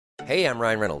Hey, I'm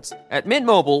Ryan Reynolds. At Mint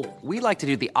Mobile, we like to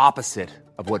do the opposite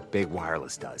of what Big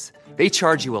Wireless does. They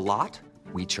charge you a lot,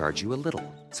 we charge you a little.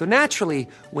 So naturally,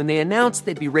 when they announced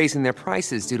they'd be raising their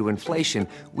prices due to inflation,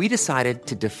 we decided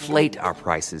to deflate our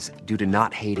prices due to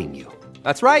not hating you.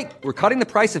 That's right. We're cutting the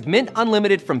price of Mint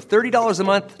Unlimited from $30 a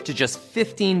month to just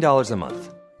 $15 a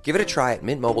month. Give it a try at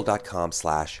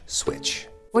mintmobile.com/switch.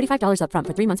 $45 up front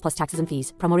for 3 months plus taxes and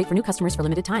fees. Promo rate for new customers for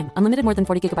limited time. Unlimited more than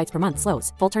 40 gigabytes per month.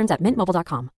 Slows full terms at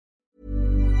mintmobile.com.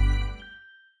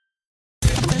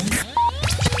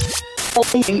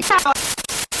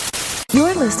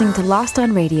 You're listening to Lost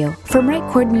on Radio from Right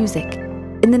Chord Music.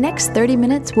 In the next 30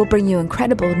 minutes, we'll bring you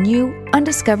incredible, new,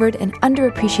 undiscovered, and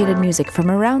underappreciated music from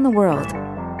around the world.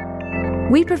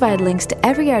 We provide links to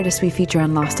every artist we feature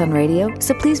on Lost on Radio,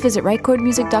 so please visit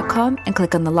rightchordmusic.com and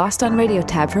click on the Lost on Radio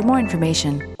tab for more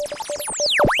information.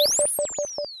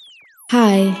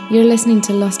 Hi, you're listening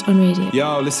to Lost on Radio.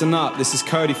 Yo, listen up. This is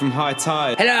Cody from High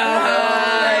Tide. Hello!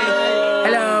 Hi!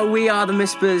 Hello, we are the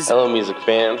Mispers. Hello, music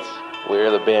fans.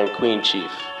 We're the band Queen Chief.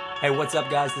 Hey, what's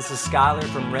up, guys? This is Skylar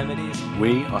from Remedies.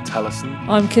 We are Tellison.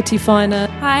 I'm Kitty Finer.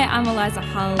 Hi, I'm Eliza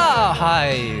Hull. Oh,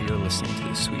 hi. You're listening to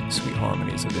the sweet, sweet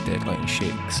harmonies of the Deadline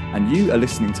Shakes. And you are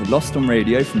listening to Lost on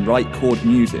Radio from Right Chord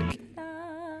Music.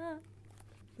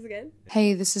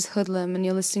 Hey, this is Hoodlum, and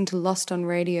you're listening to Lost on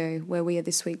Radio, where we are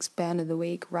this week's Band of the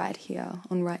Week right here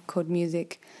on Right Chord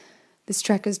Music. This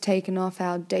track is taken off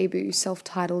our debut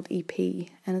self-titled EP,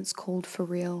 and it's called For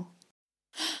Real.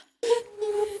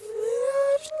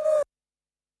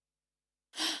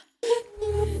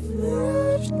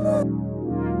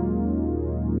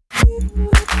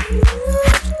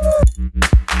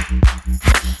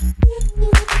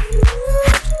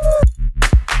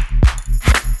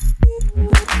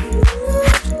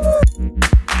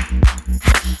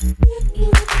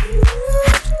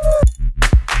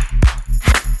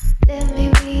 Let me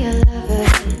be a lover,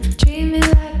 treat me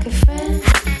like a friend,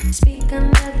 speak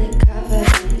under the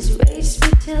covers, race me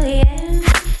till the end.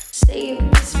 Say you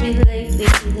miss me lately,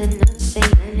 then not say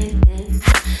anything.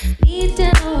 Need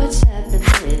to know what's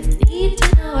happening, need to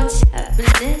know what's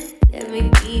happening. Let me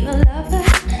be a lover,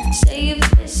 say you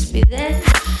miss me then.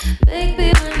 Make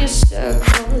me run your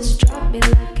circles, drop me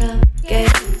like I'm gay.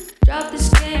 Drop this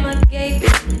game I gave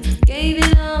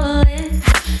it all in.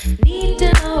 Need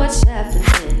to know what's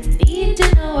happening, need to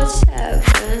know what's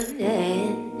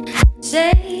happening.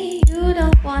 Say you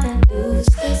don't wanna lose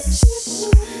this.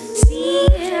 See,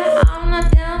 I'm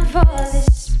not down for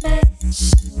this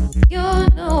mess. You're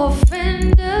no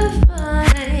friend of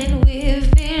mine.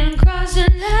 We've been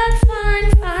crossing that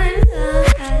fine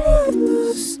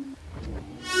lines.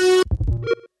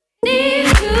 Need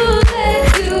to let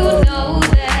you know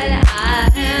that I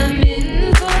am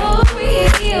in for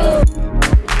real.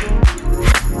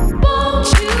 Won't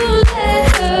you let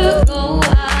her go? I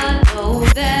know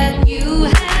that you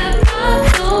have got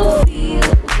no feel.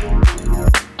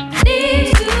 Need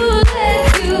to let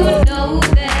you know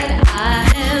that I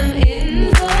am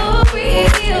in for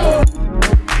real.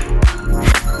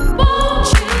 Won't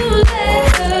you let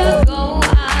her go? I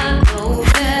know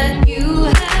that you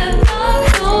have got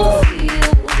no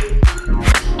feel.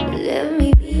 Let me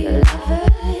be a lover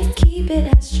and keep it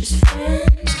as just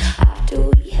friends. After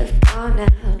we have gone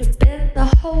out to bed the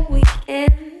whole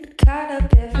weekend, caught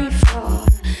up every flaw,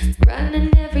 running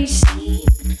every scene.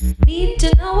 Need to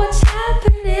know what's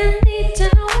happening, need to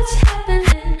know what's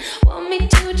happening. Want me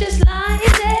to just lie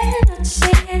there, not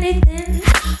say anything?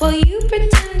 Well, you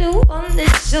pretend to want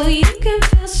this so you can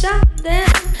feel something.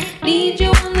 Need you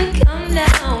on the come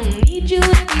down, need you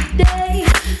every day.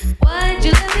 Why'd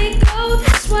you let me go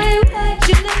this way? Why'd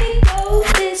you let me go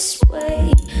this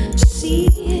way? See,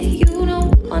 you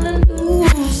don't wanna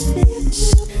lose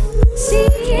this. See,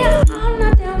 I'm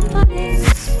not down for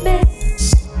this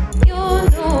mess. You're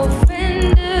no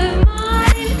friend of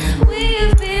mine.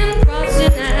 We've been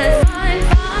crossing that fine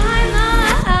line.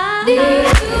 Need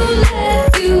to let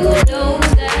you know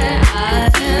that I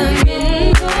am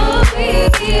in for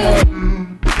real.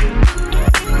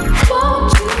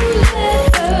 Won't you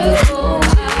let her go? I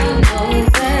know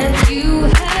that you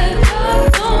have got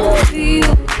no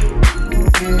feel.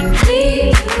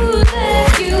 Need to let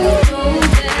you know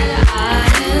that I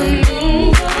am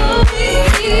in for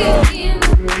real.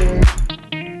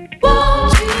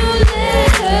 Won't you let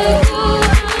her go?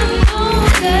 I know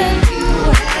that you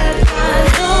have got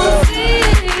no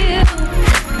feel.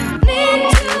 Need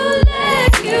to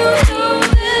let you know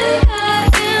that I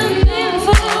am in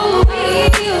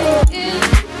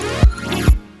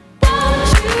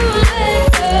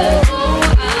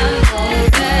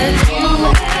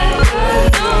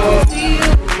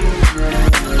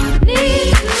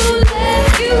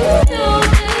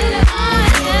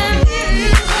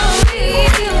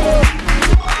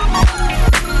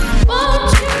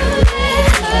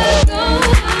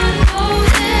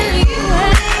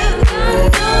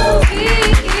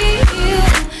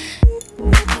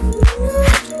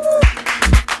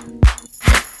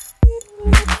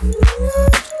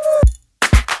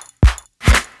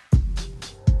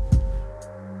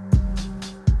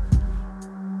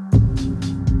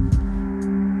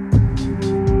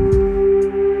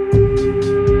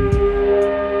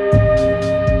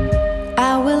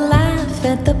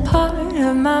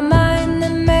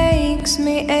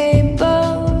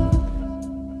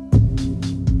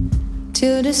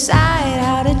to decide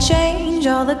how to change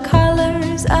all the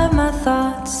colors of my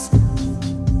thoughts.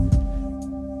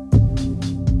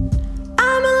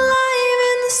 I'm alive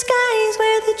in the skies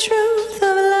where the truth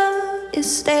of love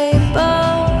is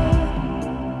stable,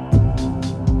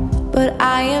 but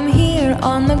I am here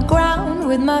on the ground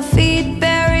with my feet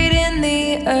buried in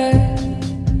the earth.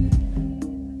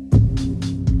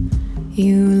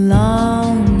 You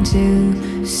long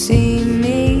to see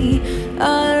me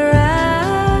unravel,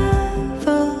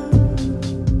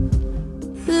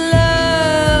 loving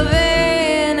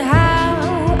how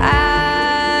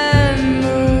I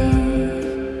move.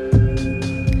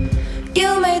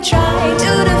 You may try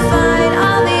to define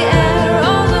all the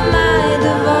arrows of my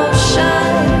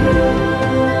devotion,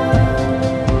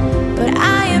 but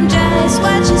I am just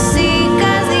what you see,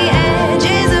 'cause the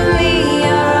edges of me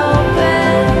are open.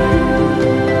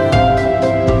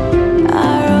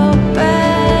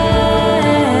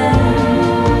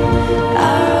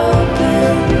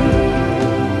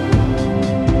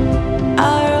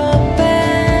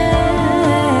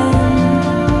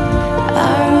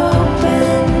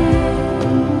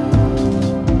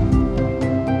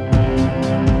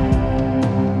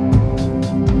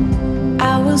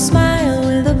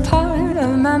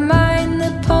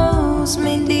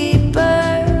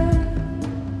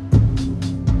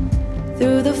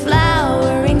 Through the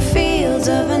flowering fields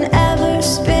of an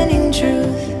ever-spinning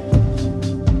truth,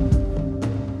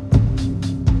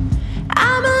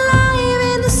 I'm alive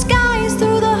in the skies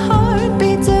through the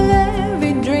heartbeats of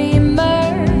every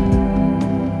dreamer.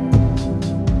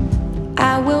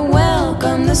 I will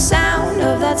welcome the sound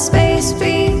of that space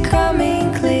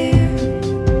becoming clear.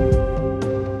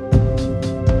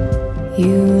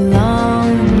 You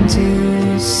long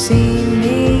to see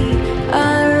me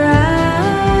unravel,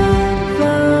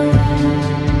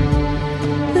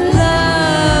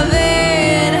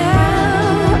 loving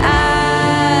how I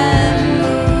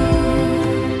move.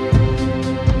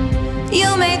 You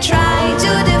may try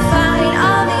to define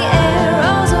all the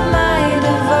arrows of my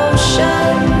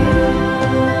devotion,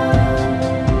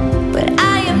 but I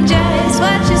am just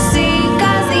what you see,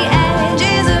 'cause the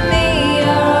edges of me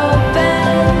are open.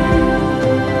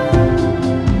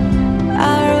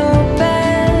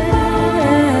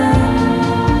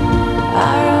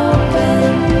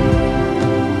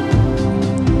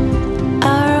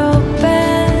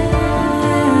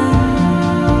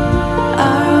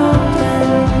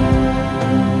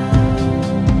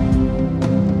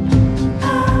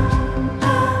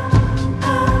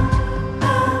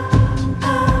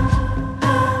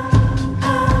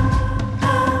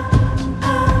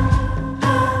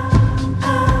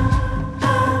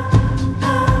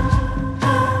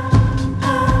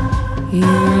 You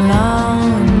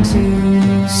long to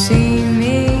see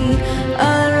me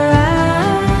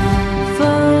unravel,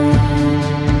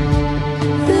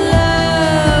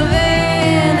 loving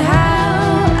how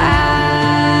I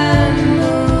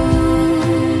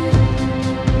move.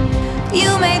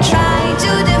 You may try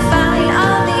to define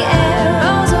all the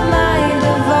arrows of my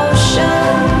devotion,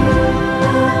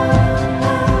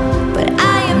 but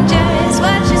I am just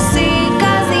what you see,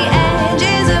 'cause the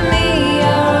edges of me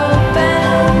are open.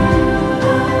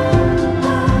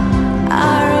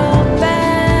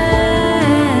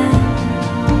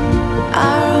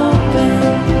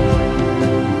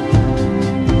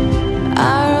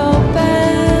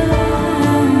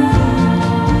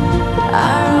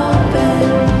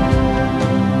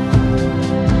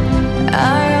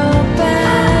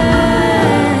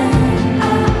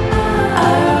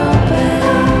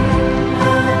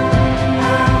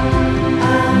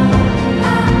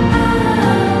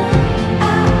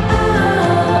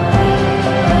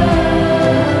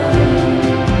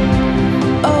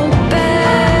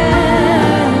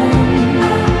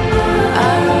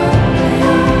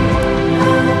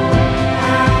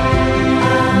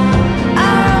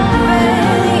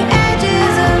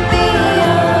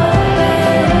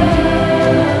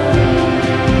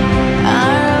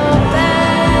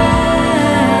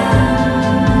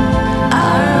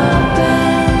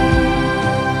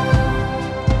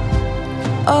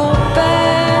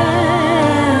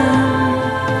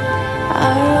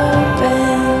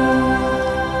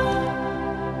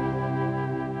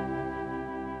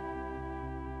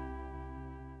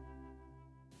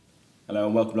 Hello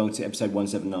and welcome along to episode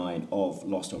 179 of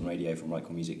Lost on Radio from Right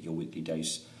Chord Music, your weekly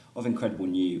dose of incredible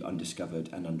new, undiscovered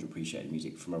and underappreciated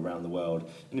music from around the world,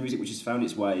 and the music which has found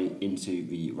its way into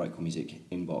the Right Chord Music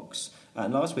inbox.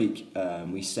 And last week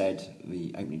we said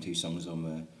the opening two songs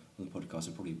on the podcast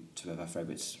are probably two of our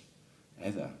favourites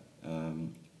ever.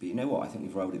 But you know what, I think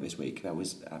we've rolled it this week. That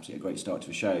was absolutely a great start to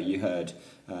the show. You heard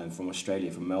from Australia,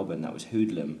 from Melbourne, that was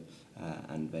Hoodlum,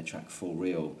 and their track For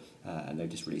Real, and they've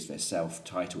just released their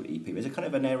self-titled EP. There's a kind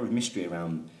of an air of mystery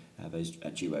around those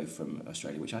duo from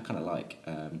Australia, which I kind of like.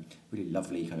 Really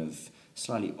lovely, kind of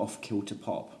slightly off-kilter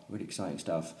pop, really exciting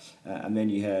stuff. And then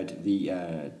you heard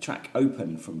the track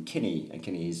Open from Kinney, and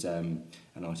Kinney is an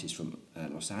artist from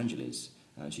Los Angeles.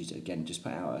 She's again just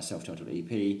put out a self-titled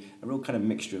EP, a real kind of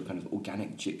mixture of kind of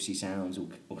organic gypsy sounds,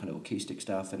 all kind of acoustic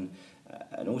stuff, and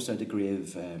also a degree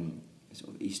of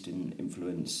sort of Eastern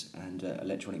influence and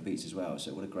electronic beats as well.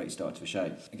 So what a great start to the show.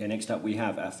 Okay, next up we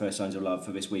have our first Signs of Love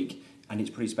for this week, and it's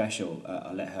pretty special.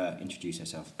 I'll let her introduce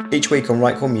herself. Each week on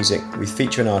Right Chord Music, we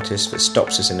feature an artist that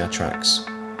stops us in our tracks.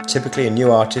 Typically a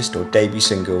new artist or debut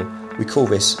single, we call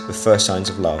this the First Signs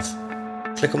of Love.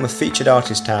 Click on the Featured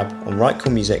Artist tab on Right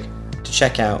Chord Music to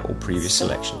check out all previous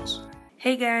selections.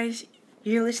 Hey guys,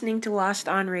 you're listening to Lost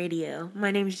on Radio. My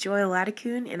name is Joy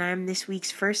Ladakun, and I am this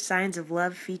week's First Signs of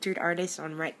Love featured artist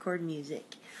on Right Chord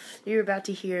Music. You're about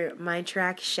to hear my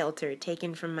track Shelter,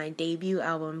 taken from my debut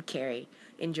album Carrie.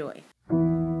 Enjoy.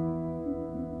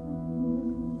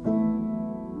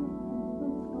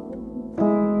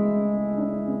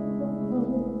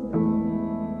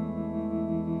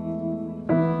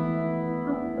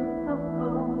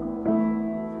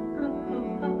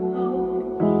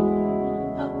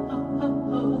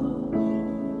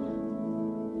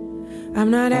 I'm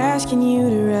not asking you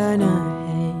to run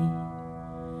ahead,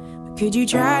 but could you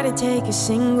try to take a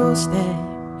single step?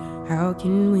 How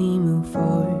can we move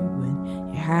forward when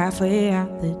you're halfway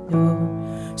out the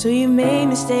door? So you've made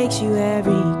mistakes, you have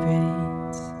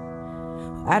regrets.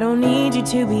 I don't need you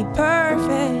to be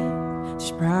perfect,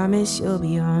 just promise you'll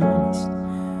be honest.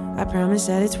 I promise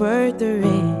that it's worth the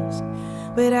risk,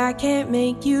 but I can't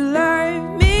make you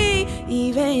love me,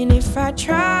 even if I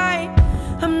try.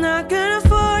 I'm not gonna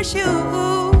force you,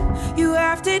 you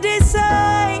have to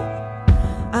decide.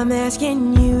 I'm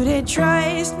asking you to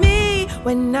trust me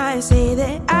when I say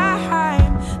that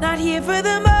I'm not here for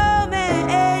the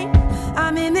moment,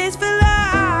 I'm in this for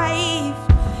life.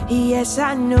 Yes,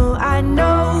 I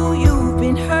know you've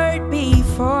been hurt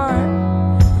before,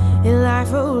 and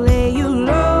life will lay you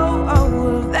low,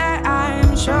 of that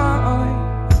I'm sure.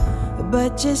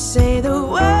 But just say the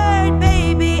word,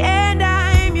 baby, and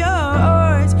I'm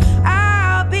yours.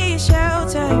 I'll be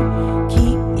shelter,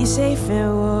 keep you safe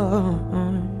and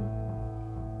warm.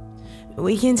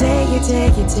 We can take it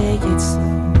slow,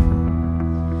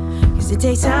 'cause it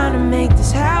takes time to make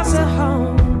this house a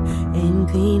home and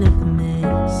clean up the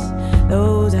mess.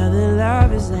 Those other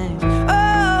lovers left,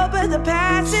 oh, but the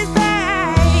past is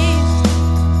past.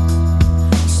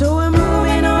 So we're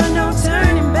moving on, no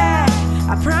turning back.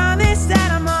 I promise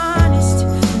that I'm honest,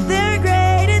 there are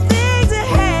greater things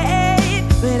ahead,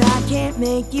 but I can't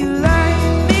make you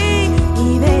love me,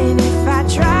 even if I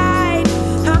tried.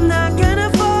 I'm not gonna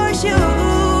force you,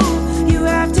 you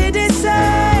have to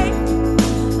decide.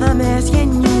 I'm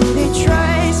asking you to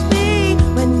trust me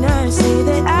when I say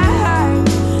that I'm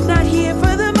not here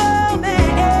for the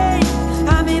moment,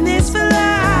 I'm in this for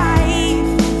life.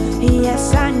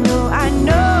 Yes, I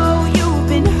know you've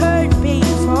been hurt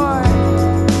before,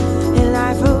 and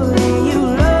life will lay you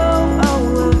low,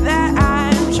 of that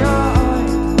I'm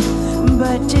sure.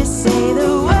 But just say the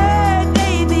word,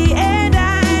 baby, and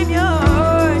I'm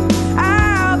yours.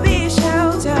 I'll be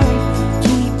shelter,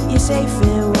 keep you safe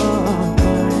and warm.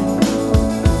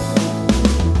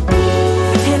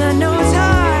 And I know it's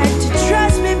hard to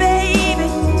trust me, baby,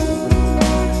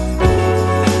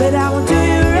 but I won't do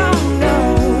you wrong, no.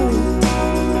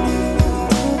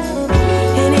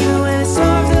 And even when the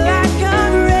storms of life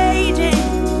come raging,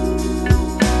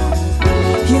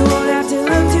 you won't have to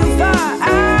look too far,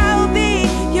 I'll be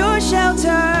your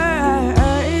shelter.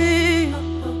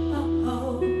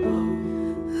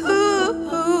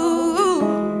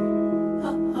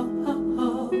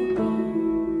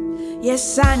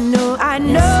 Yes, I know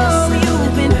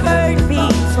you've been hurt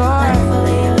before,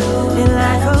 and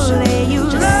life will lay you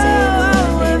low,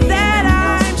 that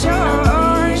I'm sure.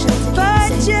 But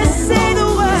just say the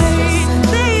word,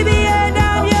 baby, and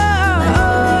I'm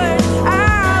yours.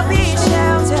 I'll be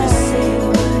shelter,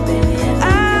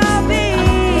 I'll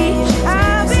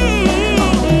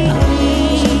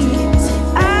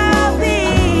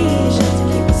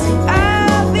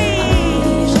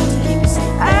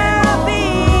be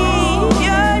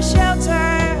your shelter.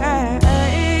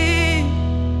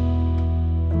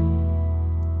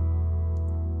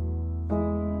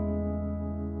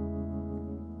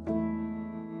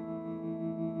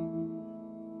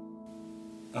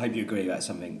 I hope you agree that's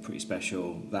something pretty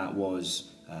special. That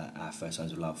was our First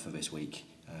Signs of Love for this week,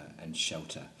 and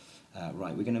Shelter.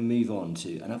 Right, we're going to move on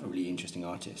to another really interesting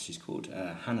artist. She's called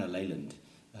Hannah Leyland.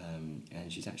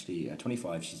 and she's actually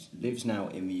 25. She lives now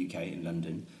in the UK, in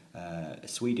London, a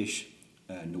Swedish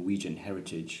Norwegian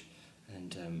heritage,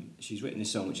 and she's written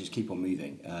this song which is Keep On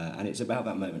Moving, and it's about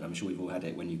that moment. I'm sure we've all had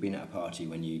it when you've been at a party,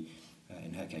 when you,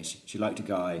 in her case, she liked a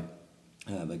guy,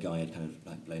 the guy had kind of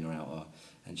like blown her out,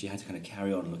 and she had to kind of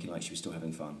carry on looking like she was still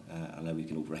having fun. I know we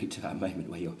can all relate to that moment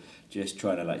where you're just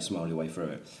trying to like smile your way through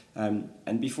it.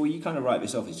 And before you kind of write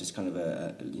this off, it's just kind of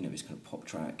this kind of pop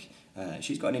track.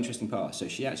 She's got an interesting past. So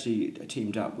she actually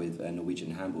teamed up with a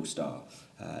Norwegian handball star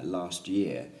last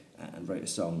year and wrote a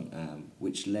song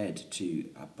which led to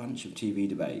a bunch of TV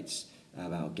debates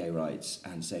about gay rights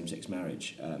and same-sex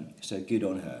marriage. So good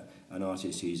on her, an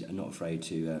artist who's not afraid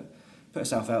to put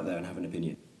herself out there and have an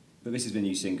opinion. But this is the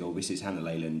new single. This is Hannah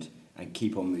Leyland and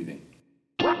Keep On Moving.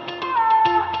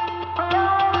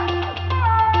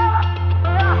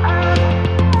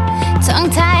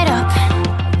 Tongue tied up,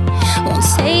 won't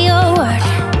say a word.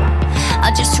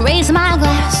 I'll just raise my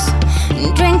glass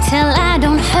and drink till I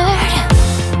don't hurt.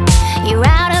 You're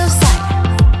out of sight,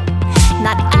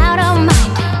 not out of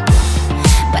mind,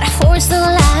 but I force the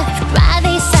light by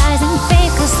these eyes and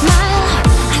fake a smile.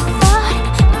 I thought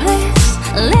this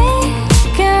liquor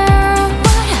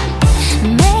would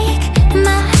make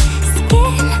my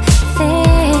skin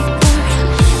thicker,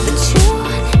 but you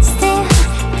still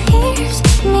pierce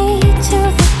me to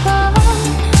the bone.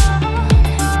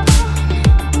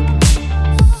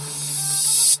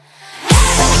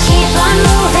 But I keep on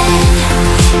moving.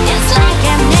 It's like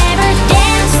I've never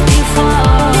danced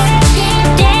before.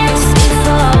 Danced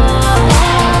before.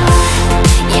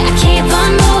 Yeah, I keep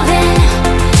on moving.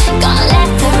 Gonna let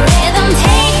the rhythm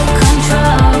take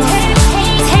control.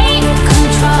 Take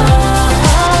control.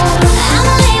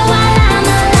 I'ma live while I'm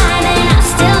alive, and I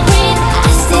still breathe.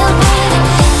 I still breathe.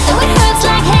 Though it hurts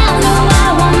like hell, no,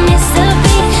 I won't miss a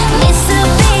beat. Miss a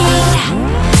beat.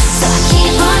 So I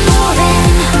keep on moving.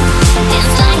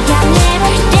 It's like I've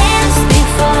never danced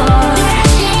before.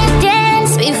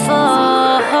 Danced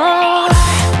before.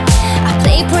 I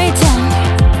play pretend,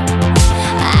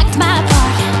 act my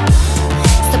part.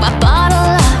 So I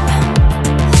bottle up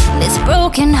this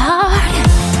broken heart.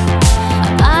 My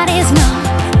body's numb,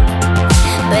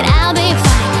 but I'll be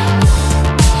fine.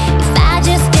 If I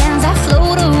just dance, I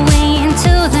float away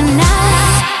into the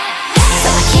night. So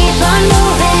I keep on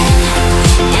moving.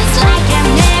 It's like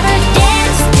I've never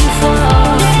danced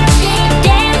before.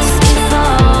 Danced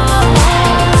before.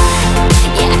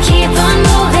 Yeah, I keep on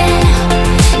moving.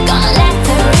 Gonna let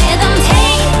the rhythm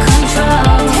take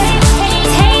control.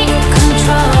 Take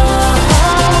control.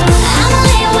 I'ma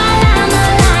live while I'm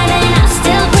alive, and I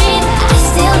still breathe. I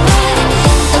still breathe.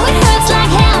 Though it hurts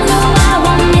like hell, no, I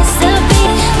won't miss a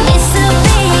beat. Miss a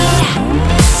beat.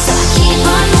 So I keep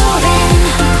on moving.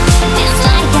 It's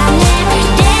like I've never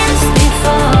danced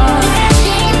before.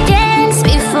 Danced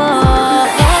before.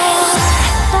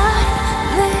 Thought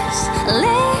this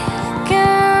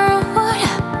liquor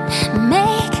would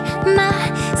make my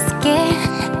skin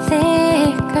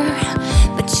thicker,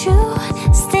 but you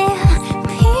still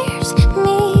pierce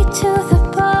me to the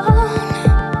bone.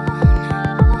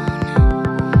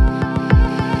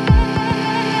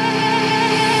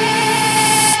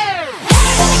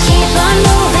 But I keep on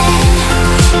moving.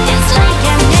 It's like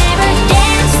I've never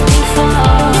danced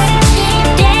before.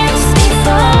 Danced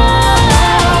before.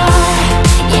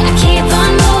 Yeah, I keep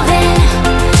on moving.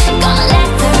 Gonna let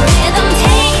the rhythm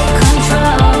take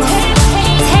control.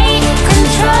 Take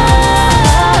control.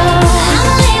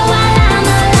 I'ma live while I'm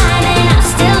alive, and I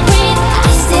still breathe.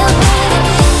 I still breathe.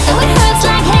 Though it hurts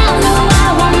like hell, no, I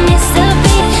won't miss a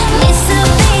beat. Miss a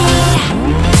beat.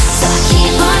 So I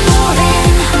keep on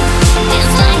moving.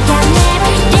 It's like I've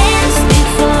never danced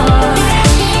before.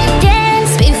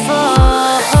 Danced before.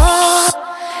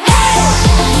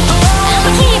 I'ma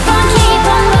keep on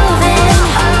moving.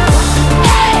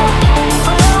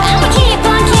 I'ma keep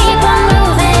on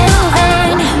moving.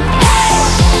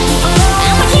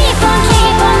 I'ma keep on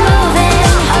moving.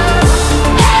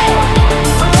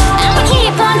 I'ma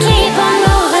keep on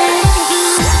moving.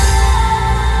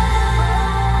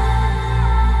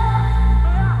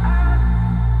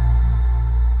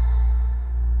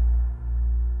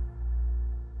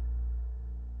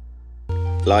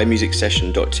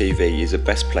 LiveMusicSession.tv is the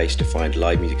best place to find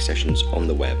live music sessions on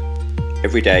the web.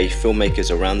 Every day,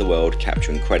 filmmakers around the world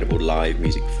capture incredible live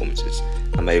music performances,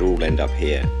 and they all end up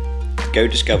here. Go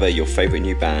discover your favourite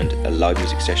new band at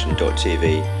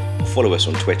LiveMusicSession.tv or follow us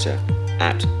on Twitter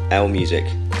at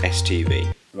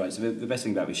LMusicSTV. Right, so the best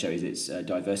thing about this show is its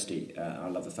diversity. I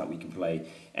love the fact we can play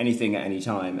anything at any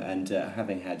time, and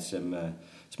having had some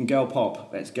Some girl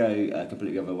pop, let's go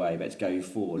completely other way. Let's go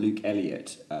for Luke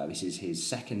Elliott. This is his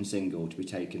second single to be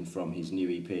taken from his new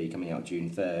EP coming out June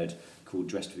 3rd called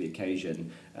Dressed for the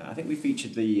Occasion. I think we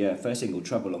featured the first single,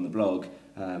 Trouble, on the blog,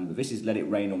 but this is Let It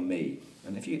Rain on Me.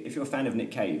 And if you're a fan of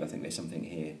Nick Cave, I think there's something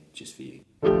here just for you.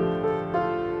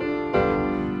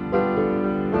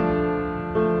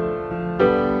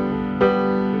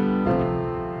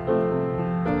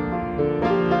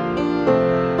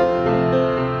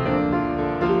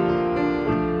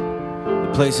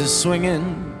 Place is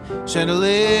swinging,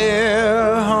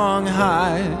 chandelier hung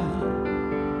high.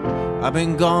 I've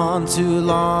been gone too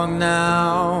long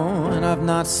now, and I've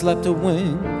not slept a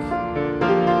wink.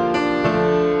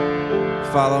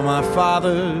 Follow my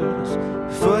father's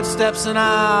footsteps and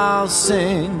I'll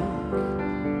sing.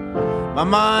 My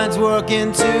mind's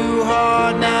working too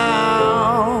hard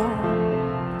now,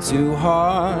 too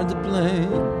hard to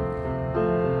blink.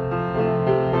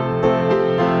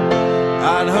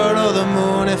 I'd hurdle the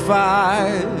moon if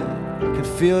I could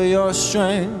feel your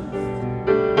strength.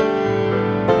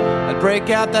 I'd break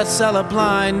out that cellar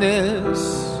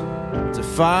blindness to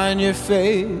find your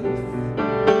faith.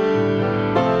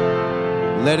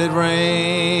 Let it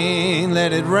rain,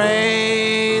 let it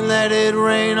rain, let it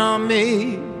rain on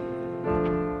me.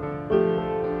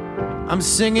 I'm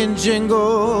singing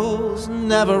jingles,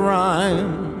 never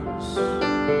rhymes,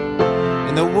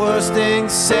 and the worst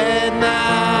things said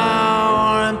now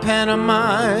are in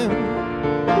pantomime.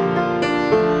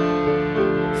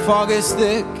 Fog is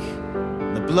thick,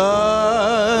 the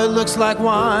blood looks like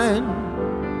wine,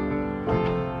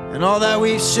 and all that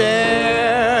we've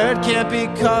shared can't be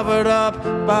covered up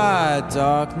by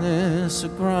darkness or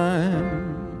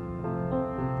grime.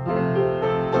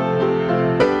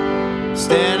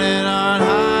 Standing on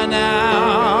high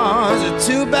now as a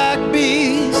two-back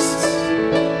beast,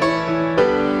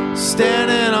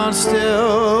 standing on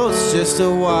stilts just to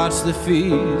watch the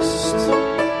feast.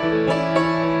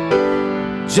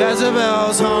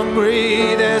 Jezebel's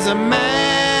hungry, there's a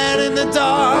man in the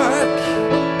dark.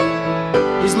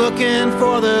 He's looking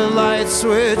for the light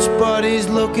switch, but he's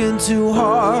looking too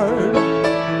hard.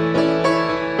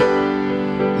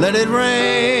 Let it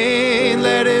rain,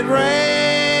 let it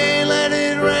rain, let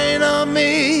it rain on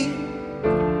me.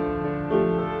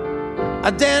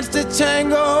 I danced a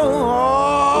tango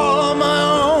all on my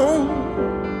own.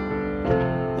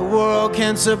 The world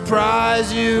can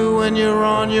surprise you when you're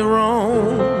on your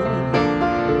own.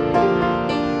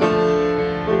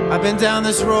 I've been down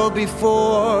this road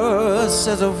before,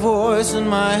 says a voice in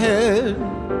my head.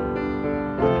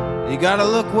 You gotta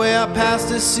look way up past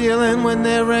the ceiling when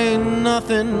there ain't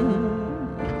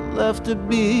nothing left to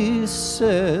be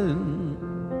said.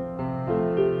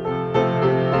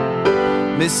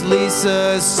 Miss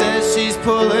Lisa says she's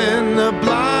pulling the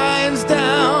blinds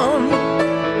down.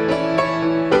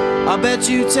 I'll bet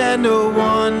you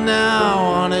 10-1 now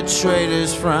on a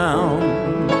trader's frown.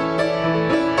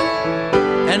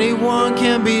 Anyone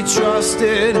can be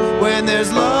trusted when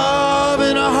there's love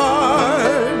in a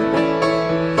heart.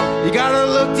 You gotta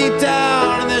look deep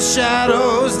down in the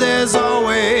shadows, there's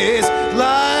always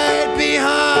light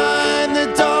behind the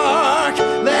dark.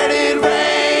 Let it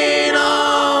rain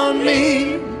on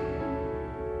me.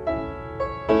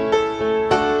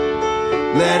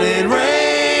 Let it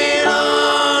rain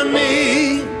on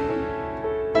me.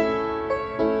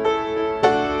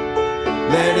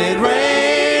 Let it rain.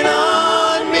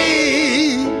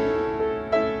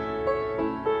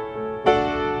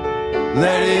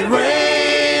 Let it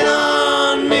rain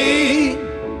on me.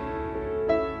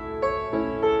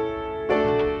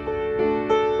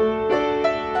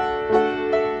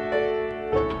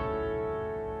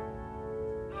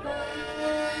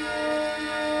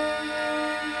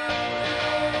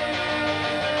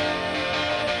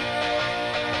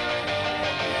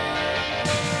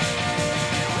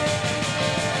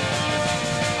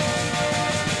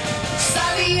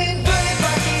 Slightly inverted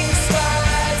parking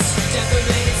spots,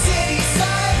 decorated city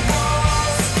sidewalks.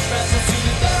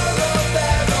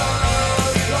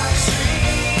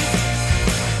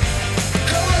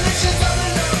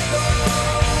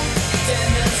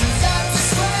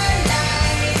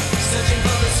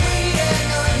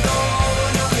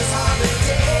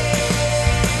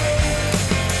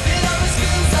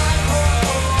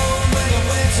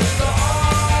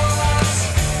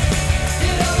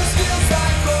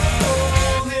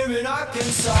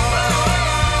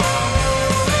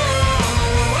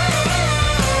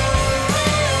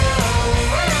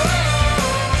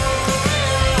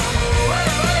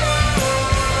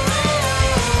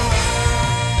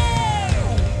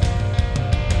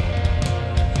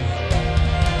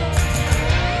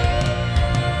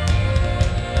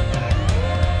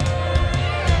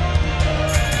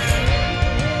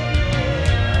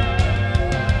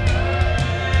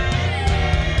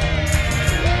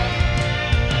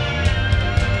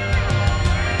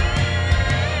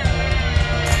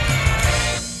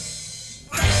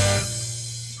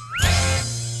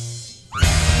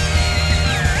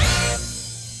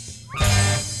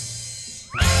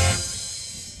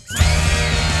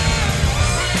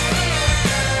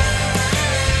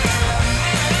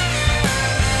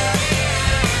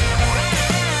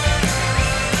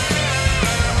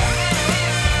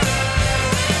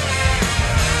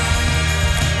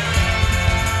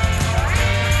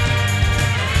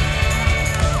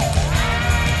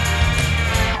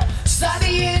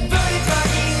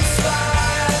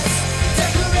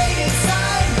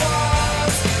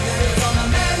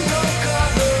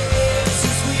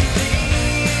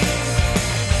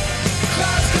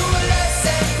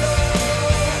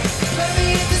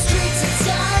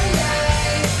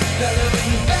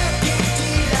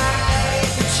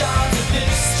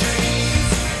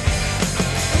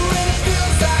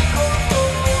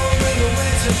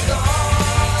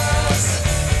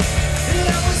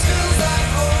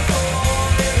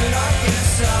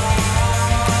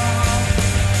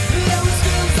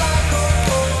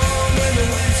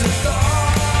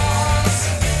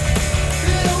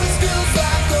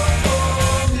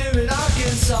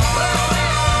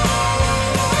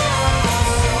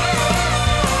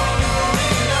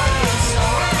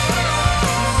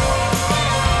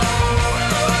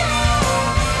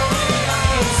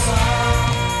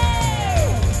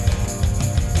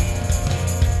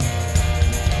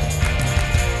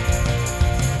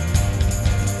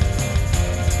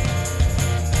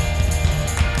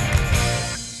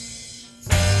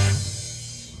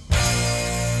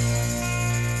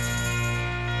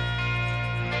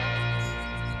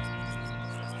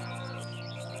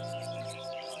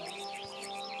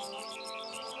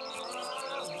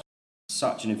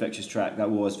 such an infectious track.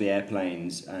 That was The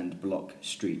Airplanes and Block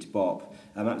Street Bop.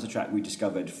 That was a track we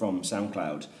discovered from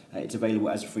SoundCloud. It's available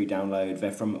as a free download.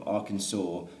 They're from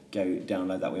Arkansas. Go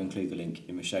download that. We'll include the link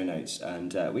in the show notes.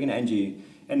 And we're going to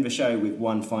end the show with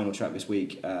one final track this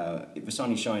week. The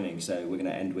sun is shining, so we're going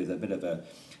to end with a bit of a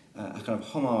kind of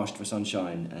homage to the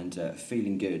sunshine and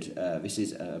feeling good. This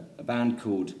is a band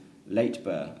called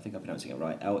Leitbur. I think I'm pronouncing it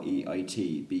right.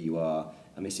 Leitbur.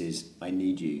 And this is I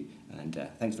Need You. And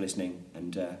thanks for listening,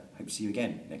 and hope to see you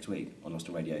again next week on Lost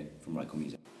on Radio from Right Chord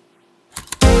Music.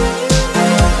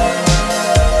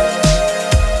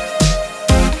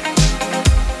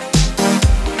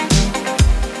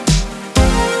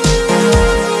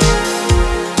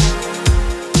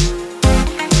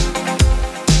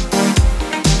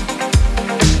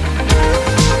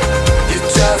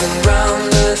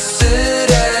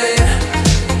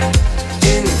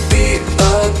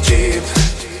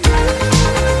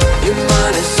 Your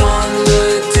mind is on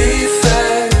the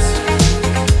defense.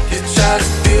 You try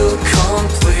to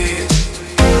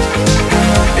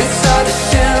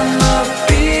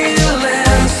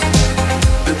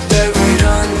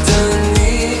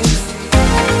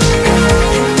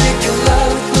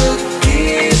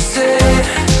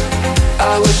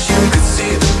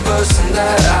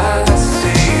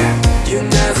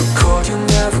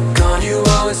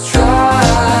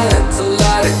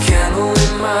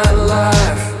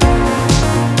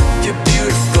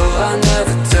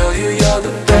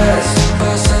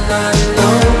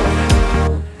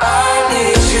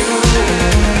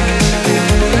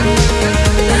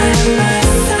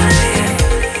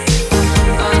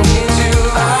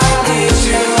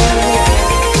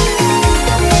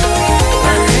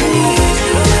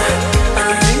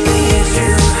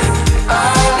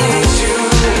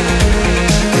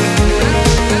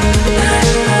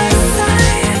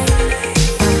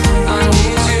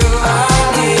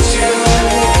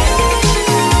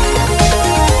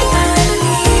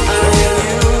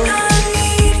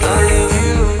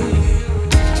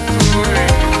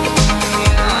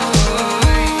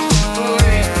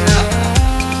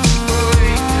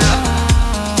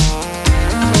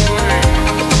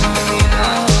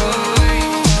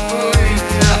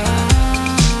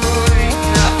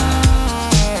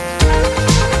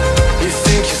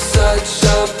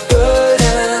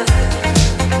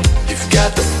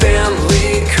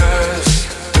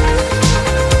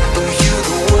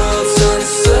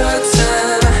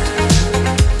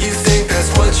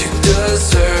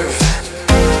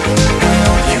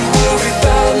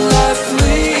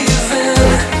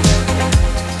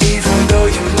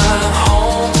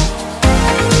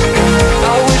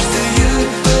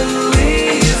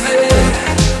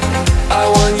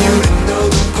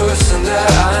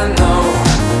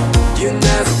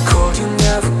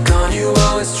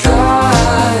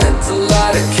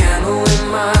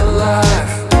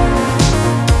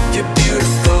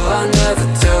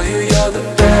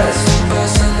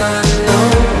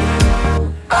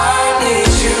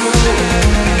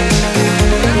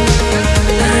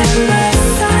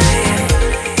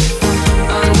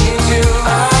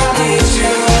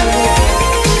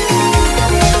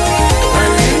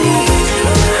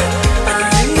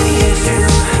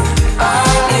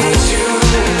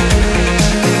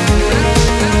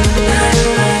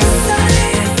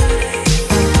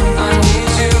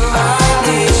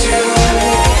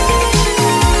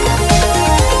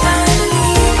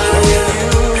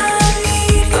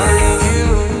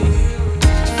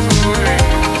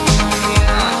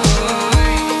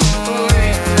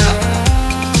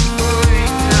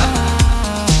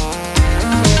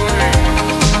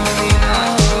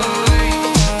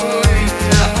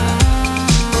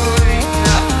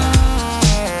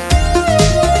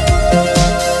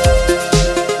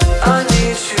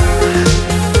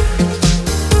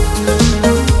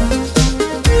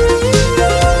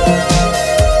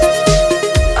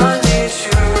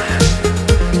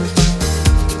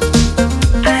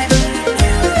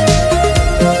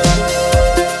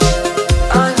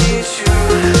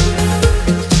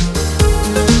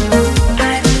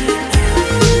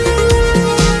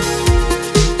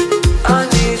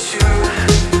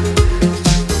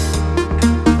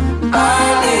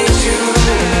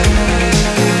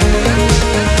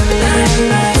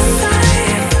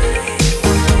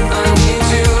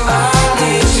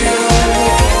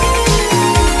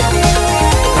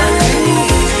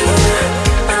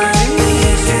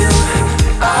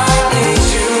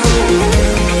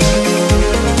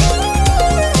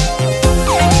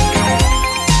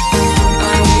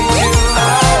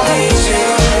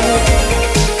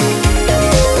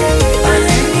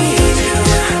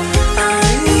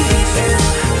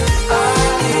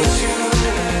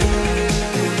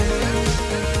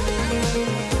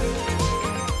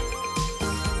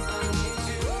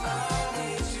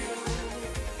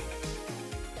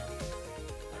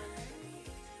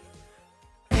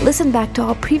Listen back to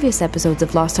all previous episodes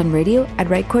of Lost on Radio at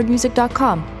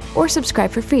rightchordmusic.com or subscribe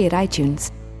for free at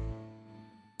iTunes.